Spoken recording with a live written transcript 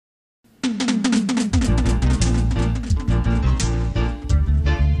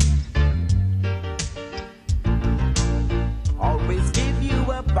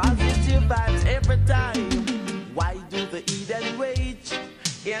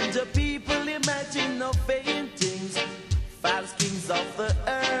And the people imagine no paintings, false kings of the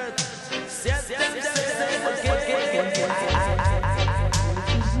earth. Set them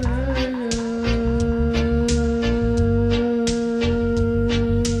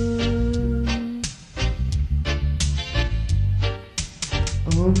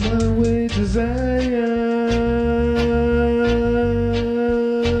on my way to Zion,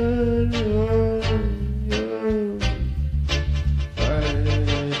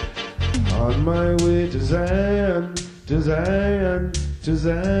 on my way to Zion, to Zion, to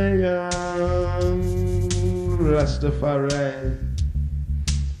Zion, Rastafari.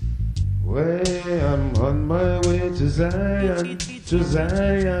 Way, I'm on my way to Zion, to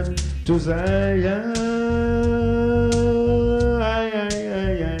Zion, to Zion.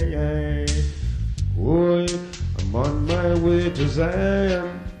 Boy, I'm on my way to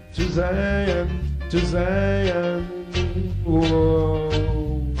Zion, to Zion, to Zion. Whoa,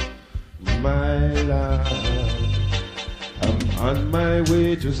 my Lord. I'm on my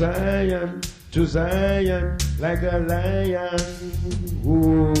way to Zion, like a lion.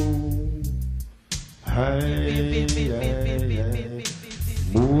 Whoa, hi,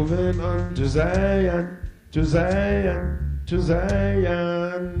 moving on to Zion, to Zion, to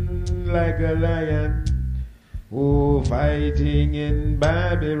Zion, like a lion. Oh, fighting in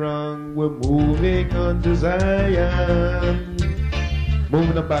Babylon, we're moving on to Zion.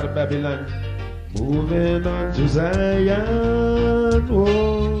 Moving up out of Babylon, moving on to Zion.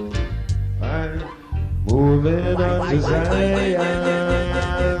 Oh, fine. Moving on to Zion,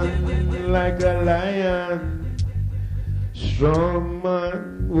 like a lion. Strong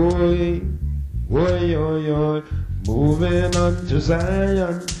man, oi, oi, oi, oi. Moving on to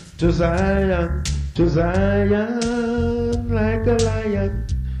Zion, to Zion, to Zion, like a lion.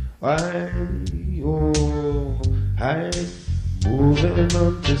 I, oh, I, moving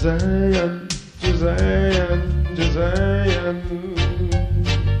on to Zion, to Zion, to Zion.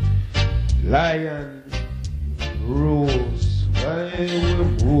 Lion rose. I, we're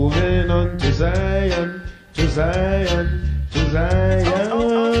moving on to Zion, to Zion, to Zion,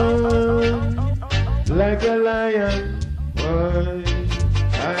 like a lion.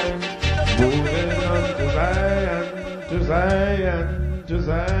 I'm moving on to Zion, to Zion, to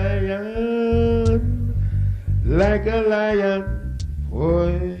Zion, like a lion.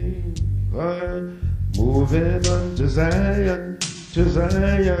 I'm moving on to Zion, to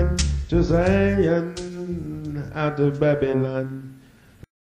Zion, to Zion, out of Babylon.